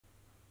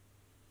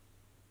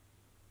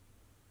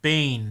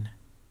Bean.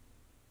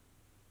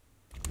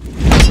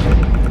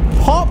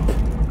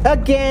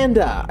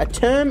 Popaganda, a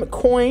term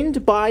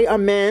coined by a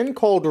man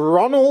called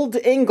Ronald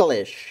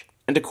English.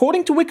 And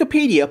according to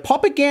Wikipedia,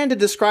 Popaganda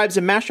describes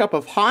a mashup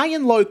of high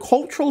and low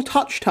cultural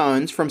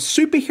touchstones from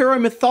superhero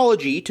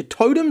mythology to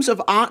totems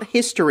of art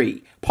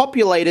history,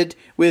 populated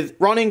with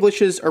Ron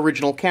English's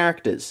original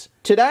characters.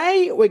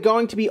 Today, we're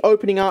going to be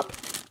opening up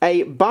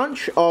a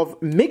bunch of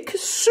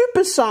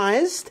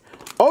supersized,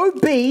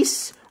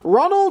 obese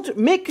Ronald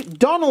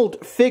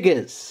McDonald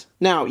figures.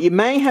 Now, you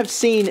may have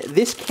seen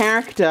this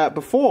character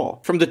before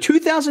from the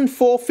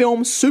 2004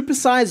 film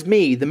Supersized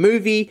Me, the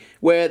movie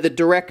where the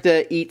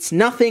director eats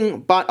nothing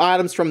but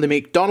items from the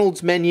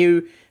McDonald's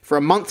menu for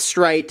a month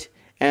straight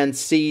and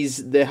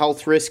sees the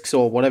health risks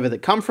or whatever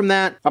that come from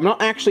that. I'm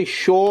not actually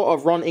sure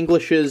of Ron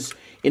English's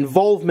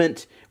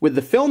involvement with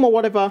the film or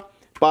whatever,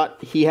 but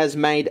he has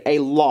made a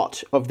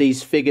lot of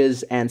these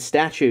figures and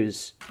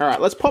statues.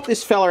 Alright, let's pop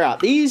this fella out.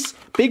 These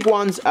big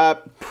ones are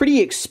pretty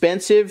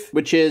expensive,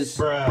 which is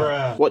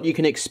what you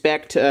can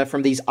expect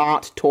from these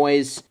art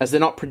toys, as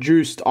they're not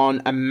produced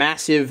on a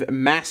massive,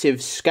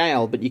 massive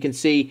scale. But you can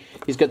see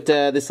he's got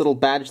this little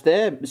badge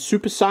there,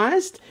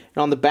 supersized.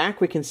 And on the back,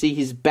 we can see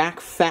his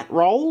back fat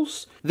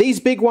rolls.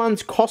 These big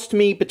ones cost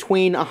me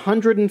between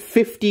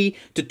 150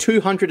 to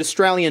 200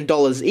 Australian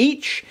dollars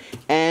each.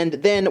 And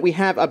then we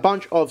have a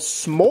bunch of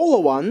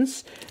smaller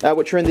ones,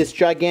 which are in this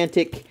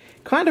gigantic,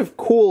 kind of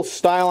cool,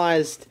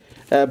 stylized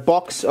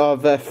box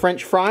of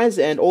French fries,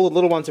 and all the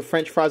little ones are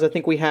French fries. I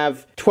think we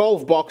have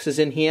 12 boxes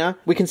in here.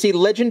 We can see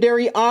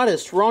legendary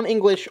artist Ron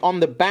English on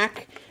the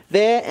back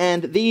there,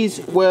 and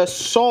these were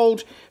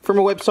sold from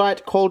a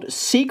website called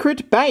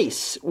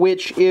Secretbase,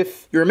 which,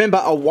 if you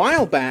remember a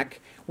while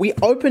back, we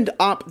opened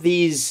up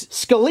these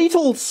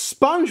skeletal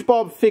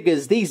SpongeBob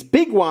figures. These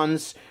big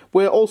ones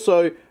were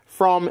also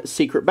from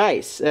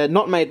Secretbase.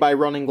 Not made by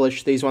Ron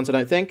English, these ones, I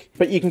don't think.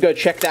 But you can go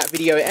check that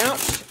video out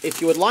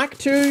if you would like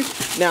to.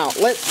 Now,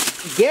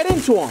 let's get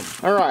into them.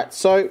 Alright,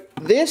 so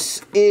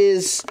this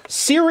is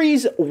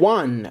Series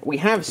 1. We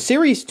have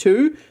Series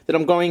 2 that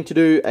I'm going to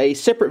do a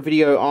separate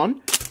video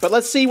on. But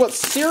let's see what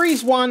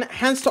Series 1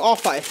 has to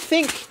offer.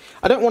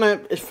 I don't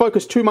want to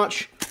focus too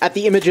much at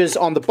the images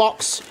on the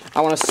box.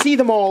 I want to see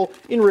them all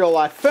in real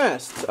life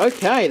first.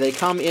 Okay, they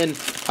come in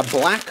a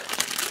black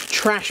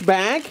trash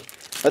bag.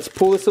 Let's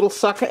pull this little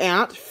sucker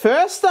out.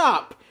 First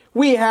up,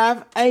 we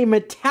have a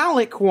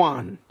metallic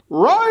one.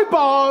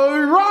 Robo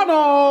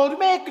Ronald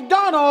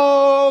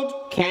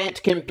McDonald!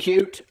 Can't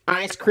compute.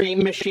 Ice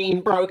cream machine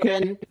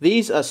broken.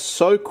 These are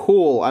so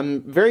cool.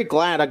 I'm very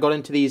glad I got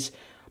into these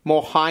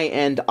more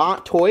high-end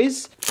art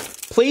toys.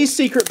 Please,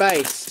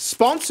 Secretbase,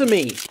 sponsor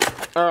me.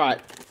 Alright,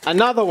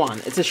 another one.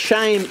 It's a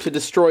shame to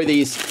destroy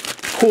these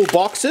cool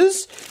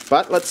boxes,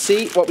 but let's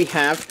see what we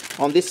have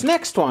on this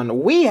next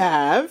one. We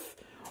have,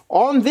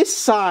 on this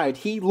side,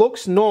 he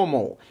looks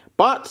normal,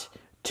 but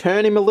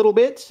turn him a little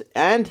bit,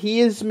 and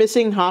he is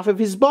missing half of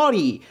his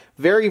body.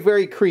 Very,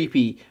 very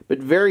creepy, but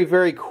very,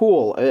 very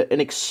cool. An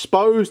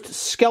exposed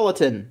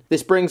skeleton.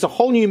 This brings a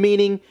whole new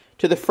meaning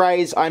to the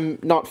phrase, I'm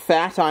not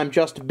fat, I'm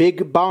just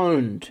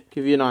big-boned.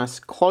 Give you a nice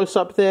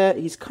close-up there.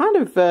 He's kind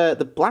of,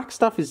 the black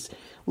stuff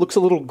looks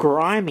a little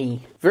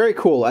grimy. Very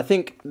cool. I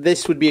think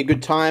this would be a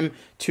good time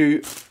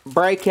to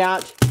break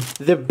out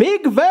the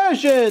big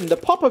version, the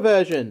popper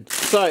version.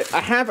 So, I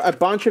have a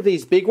bunch of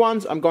these big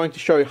ones. I'm going to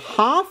show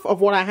half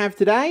of what I have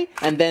today,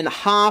 and then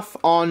half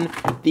on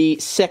the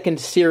second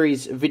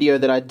series video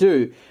that I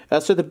do.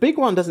 So the big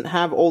one doesn't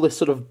have all this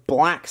sort of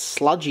black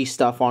sludgy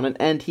stuff on it,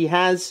 and he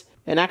has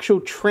an actual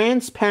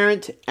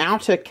transparent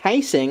outer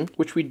casing,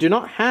 which we do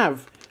not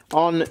have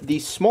on the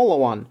smaller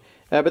one.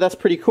 But that's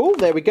pretty cool.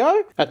 There we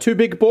go. Two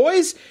big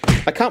boys.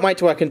 I can't wait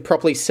till I can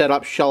properly set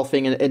up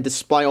shelving and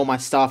display all my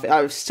stuff.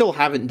 I still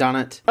haven't done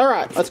it.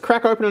 Alright, let's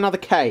crack open another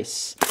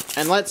case.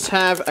 And let's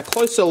have a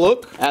closer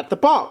look at the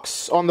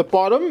box. On the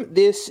bottom,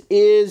 this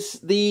is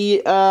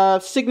the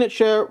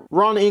signature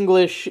Ron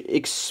English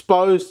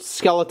exposed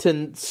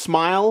skeleton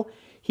smile.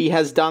 He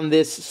has done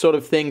this sort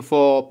of thing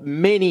for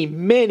many,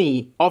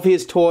 many of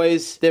his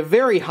toys. They're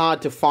very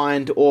hard to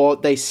find, or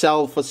they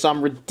sell for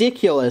some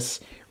ridiculous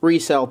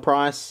resale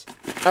price.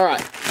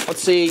 Alright,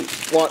 let's see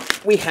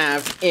what we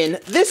have in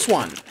this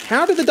one.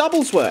 How do the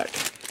doubles work?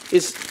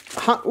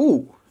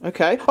 Ooh,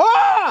 okay.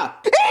 Ah!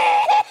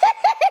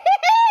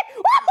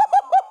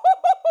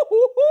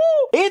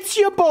 It's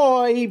your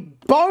boy,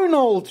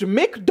 Ronald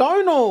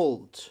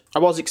McDonald! I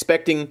was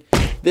expecting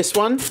this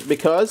one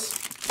because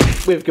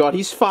we've got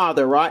his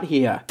father right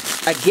here.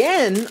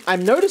 Again,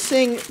 I'm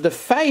noticing the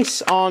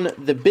face on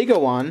the bigger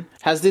one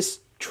has this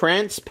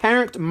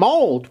transparent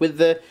mold with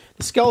the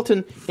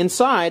skeleton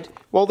inside,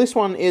 while this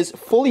one is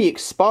fully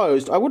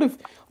exposed. I would have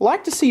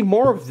liked to see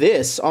more of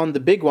this on the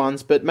big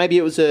ones, but maybe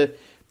it was a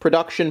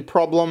production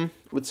problem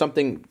with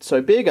something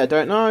so big, I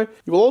don't know.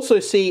 You will also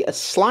see a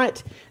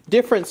slight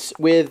difference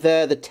with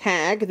the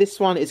tag. This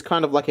one is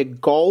kind of like a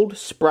gold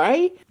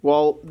spray,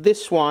 while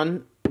this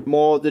one,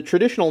 more the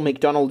traditional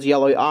McDonald's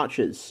yellow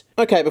arches.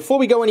 Okay, before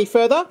we go any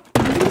further,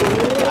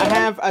 I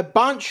have have a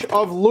bunch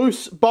of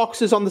loose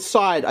boxes on the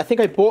side. I think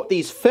I bought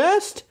these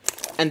first,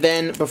 and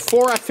then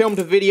before I filmed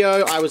a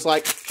video, I was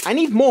like, I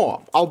need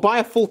more. I'll buy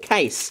a full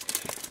case.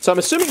 So I'm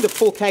assuming the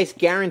full case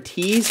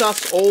guarantees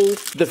us all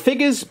the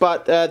figures,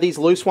 but these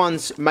loose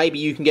ones, maybe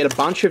you can get a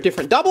bunch of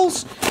different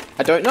doubles.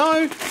 I don't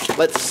know.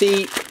 Let's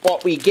see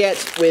what we get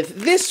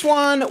with this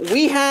one.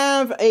 We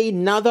have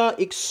another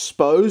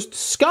exposed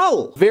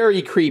skull.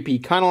 Very creepy,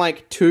 kind of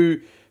like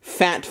two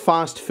fat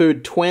fast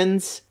food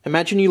twins.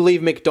 Imagine you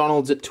leave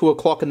McDonald's at 2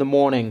 o'clock in the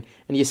morning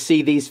and you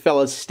see these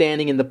fellas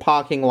standing in the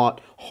parking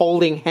lot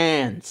holding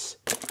hands.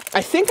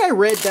 I think I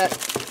read that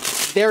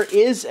there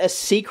is a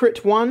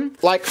secret one.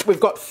 Like, we've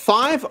got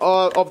 5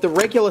 of the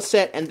regular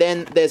set, and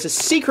then there's a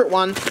secret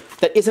one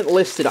that isn't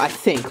listed, I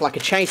think, like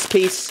a chase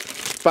piece.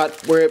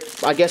 But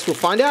I guess we'll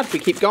find out if we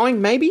keep going,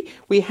 maybe.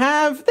 We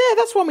have, there,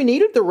 that's what we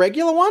needed, the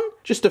regular one.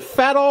 Just a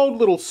fat old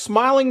little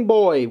smiling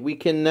boy. We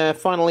can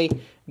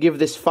finally give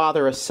this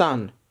father a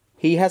son.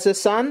 He has a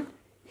son.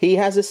 He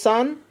has a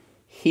son.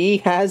 He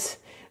has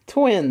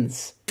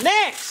twins.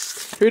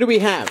 Next! Who do we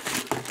have?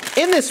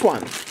 In this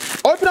one,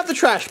 open up the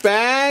trash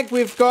bag.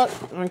 We've got,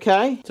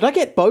 okay. Did I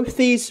get both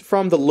these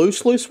from the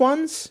loose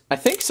ones? I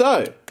think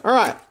so. All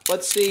right,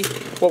 let's see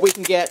what we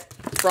can get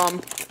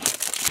from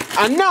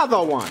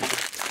another one.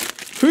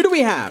 Who do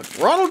we have?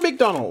 Ronald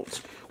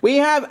McDonald. We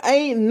have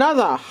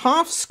another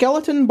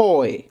half-skeleton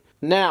boy.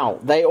 Now,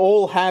 they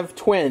all have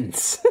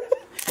twins.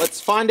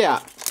 Let's find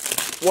out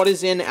what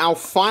is in our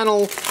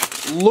final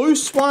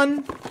loose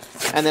one.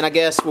 And then I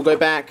guess we'll go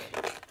back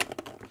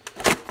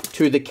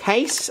to the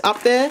case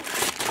up there.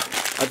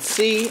 Let's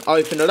see.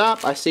 Open it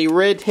up. I see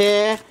red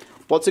hair.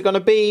 What's it going to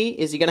be?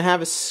 Is he going to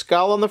have a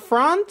skull on the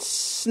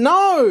front?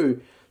 No!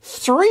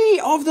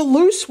 3 of the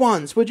loose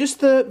ones were just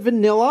the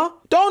vanilla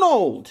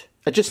Donald.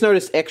 I just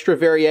noticed extra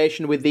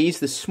variation with these.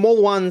 The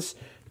small ones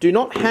do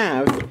not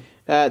have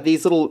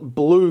these little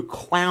blue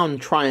clown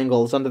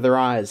triangles under their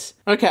eyes.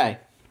 Okay,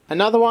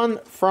 another one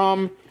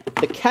from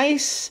the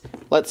case.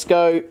 Let's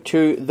go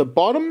to the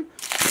bottom.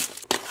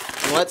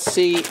 Let's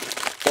see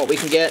what we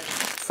can get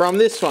from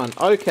this one.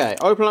 Okay,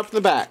 open up from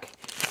the back.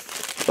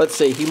 Let's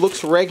see, he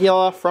looks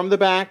regular from the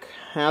back.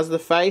 How's the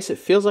face? It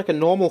feels like a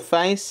normal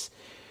face.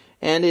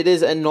 And it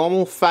is a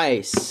normal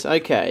face.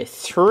 Okay,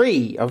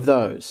 3 of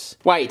those.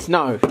 Wait,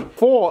 no,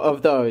 4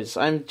 of those.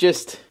 I'm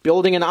just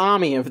building an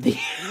army of these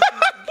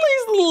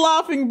little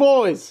laughing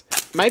boys.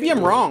 Maybe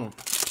I'm wrong.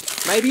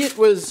 Maybe it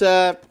was,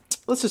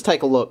 let's just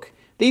take a look.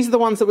 These are the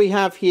ones that we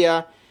have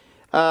here.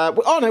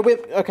 Oh no,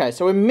 okay,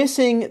 so we're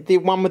missing the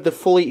one with the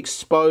fully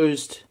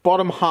exposed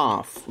bottom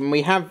half, and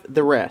we have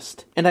the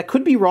rest. And I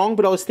could be wrong,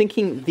 but I was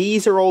thinking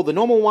these are all the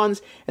normal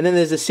ones, and then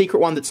there's a secret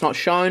one that's not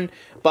shown,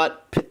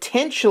 but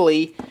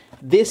potentially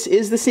this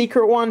is the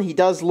secret one. He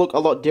does look a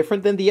lot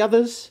different than the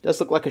others.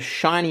 Does look like a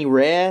shiny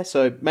rare,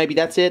 so maybe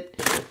that's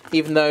it,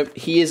 even though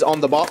he is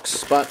on the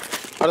box, but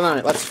I don't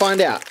know. Let's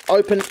find out.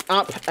 Open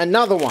up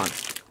another one.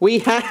 We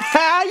have...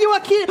 You are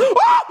kidding!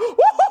 Oh!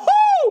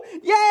 Woo-hoo-hoo!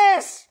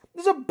 Yes!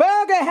 There's a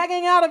burger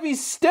hanging out of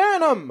his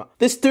sternum!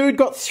 This dude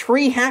got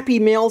 3 Happy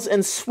Meals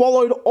and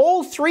swallowed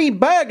all 3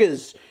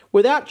 burgers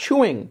without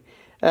chewing.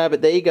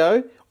 But there you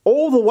go.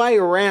 All the way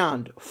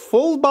around.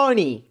 Full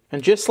bony.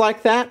 And just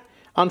like that,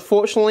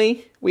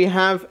 unfortunately, we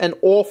have an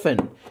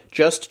orphan.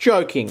 Just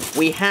joking.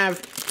 We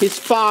have his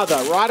father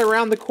right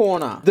around the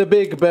corner. The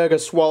big burger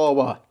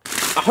swallower.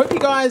 I hope you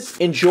guys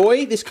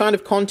enjoy this kind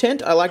of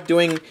content. I like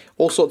doing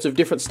all sorts of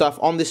different stuff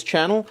on this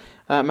channel.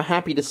 I'm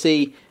happy to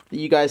see that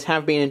you guys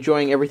have been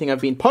enjoying everything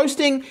I've been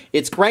posting.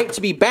 It's great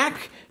to be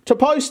back to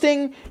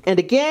posting. And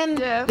again,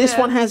 this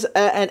one has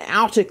an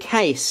outer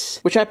case,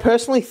 which I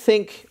personally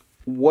think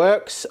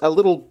works a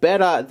little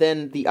better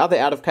than the other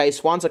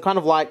out-of-case ones. I kind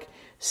of like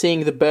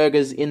seeing the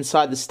burgers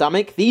inside the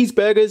stomach. These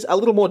burgers are a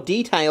little more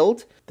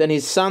detailed than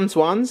his son's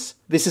ones.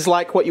 This is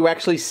like what you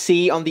actually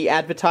see on the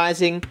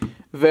advertising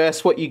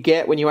versus what you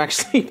get when you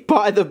actually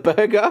buy the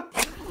burger.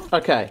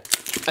 Okay,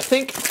 I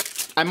think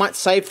I might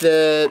save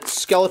the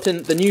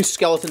new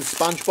skeleton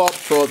SpongeBob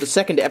for the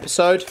second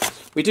episode.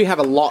 We do have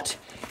a lot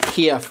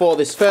here for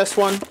this first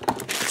one.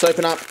 Let's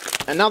open up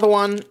another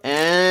one,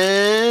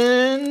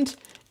 and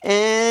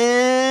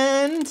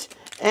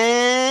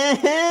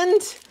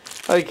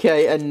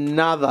okay,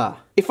 another.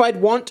 If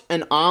I'd want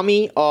an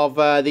army of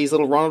these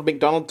little Ronald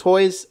McDonald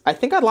toys, I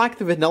think I'd like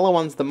the vanilla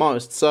ones the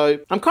most, so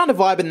I'm kind of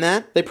vibing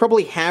that. They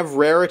probably have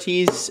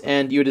rarities,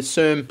 and you'd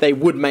assume they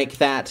would make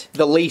that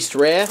the least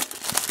rare.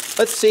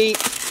 Let's see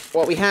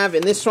what we have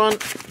in this one.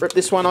 Rip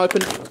this one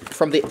open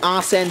from the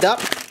arse end up.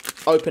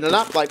 Open it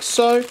up like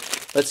so.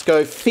 Let's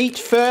go feet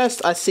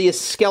first. I see a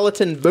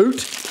skeleton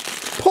boot.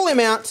 Pull him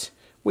out.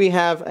 We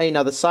have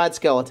another side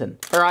skeleton.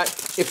 Alright,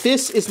 if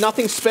this is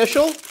nothing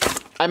special,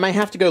 I may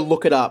have to go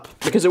look it up,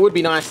 because it would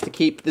be nice to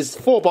keep... There's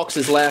 4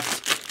 boxes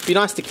left. It'd be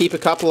nice to keep a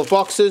couple of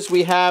boxes.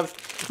 We have...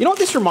 You know what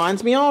this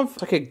reminds me of?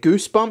 Like a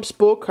Goosebumps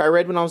book I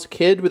read when I was a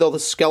kid with all the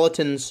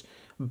skeletons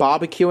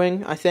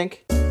barbecuing, I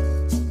think.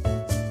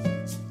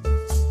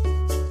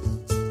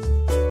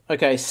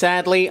 Okay,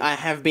 sadly, I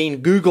have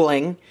been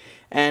Googling,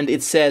 and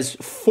it says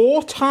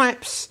 4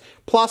 types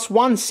plus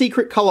 1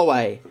 secret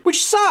colorway.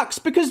 Which sucks,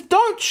 because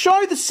don't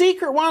show the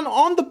secret one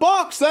on the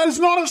box. That is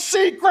not a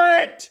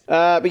secret!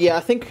 But yeah,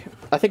 I think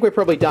we're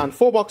probably done.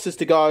 4 boxes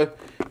to go,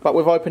 but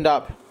we've opened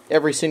up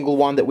every single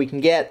one that we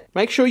can get.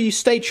 Make sure you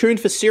stay tuned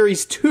for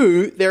Series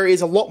 2. There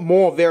is a lot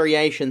more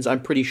variations,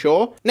 I'm pretty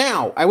sure.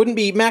 Now, I wouldn't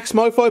be Max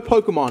Mofo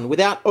Pokemon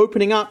without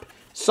opening up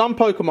some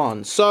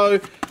Pokemon.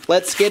 So,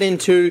 let's get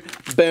into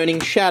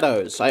Burning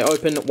Shadows. I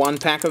open 1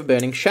 pack of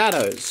Burning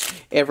Shadows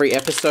every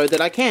episode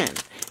that I can,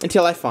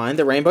 until I find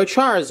the Rainbow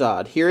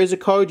Charizard. Here is a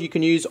code you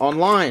can use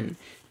online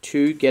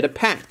to get a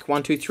pack.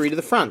 1, 2, 3 to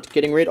the front.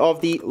 Getting rid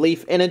of the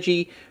Leaf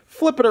Energy.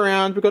 Flip it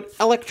around. We've got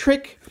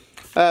Electric,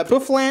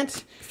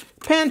 Bufflant,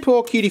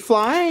 Panpour,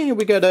 Cutiefly,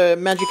 we got a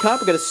Magikarp,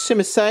 we got a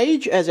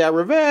Simisage as our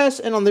reverse,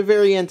 and on the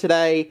very end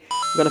today,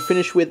 we're going to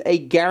finish with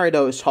a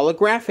Gyarados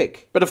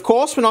holographic. But of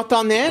course, we're not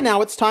done there.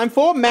 Now it's time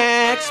for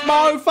Max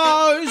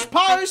Mofo's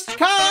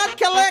Postcard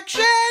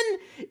Collection!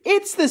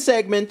 It's the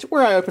segment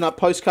where I open up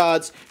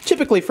postcards,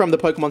 typically from the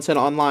Pokemon Center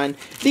Online.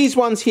 These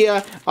ones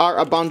here are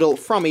a bundle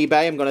from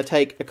eBay. I'm going to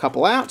take a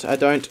couple out. I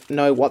don't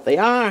know what they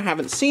are. I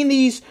haven't seen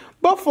these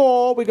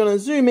before. We're going to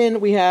zoom in.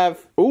 We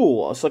have,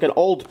 ooh, it's like an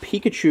old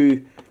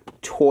Pikachu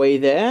toy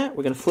there.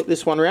 We're going to flip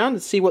this one around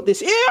and see what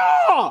this is.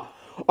 Ew!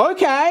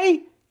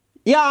 Okay.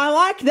 Yeah, I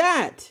like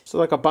that. So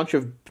like a bunch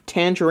of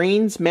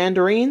tangerines,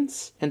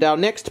 mandarins. And our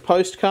next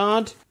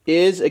postcard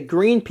is a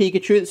green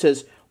Pikachu that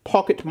says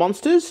Pocket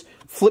Monsters.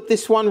 Flip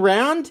this one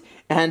round.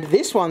 And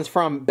this one's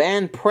from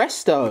Ban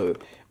Presto,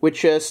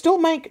 which still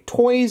make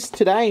toys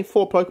today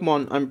for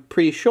Pokemon, I'm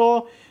pretty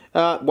sure.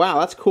 Wow,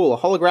 that's cool. A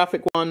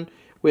holographic one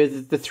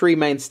with the 3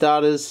 main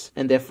starters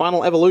and their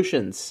final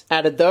evolutions.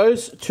 Added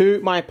those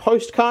to my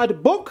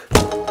postcard book,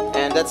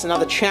 and that's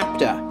another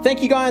chapter.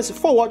 Thank you guys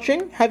for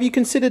watching. Have you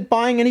considered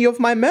buying any of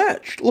my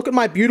merch? Look at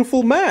my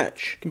beautiful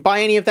merch. You can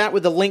buy any of that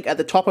with the link at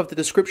the top of the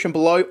description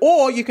below,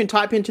 or you can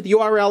type into the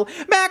URL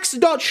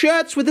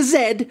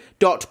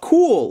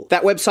max.shirts.cool.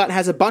 That website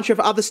has a bunch of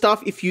other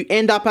stuff. If you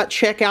end up at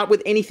checkout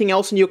with anything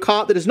else in your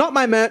cart that is not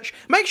my merch,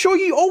 make sure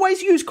you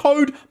always use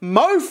code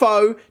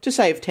MOFO to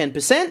save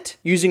 10%.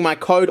 Using my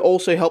code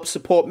also helps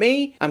support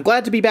me. I'm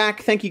glad to be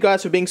back. Thank you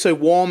guys for being so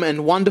warm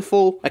and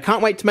wonderful. I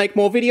can't wait to make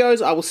more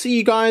videos. I will see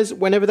you guys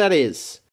whenever that is.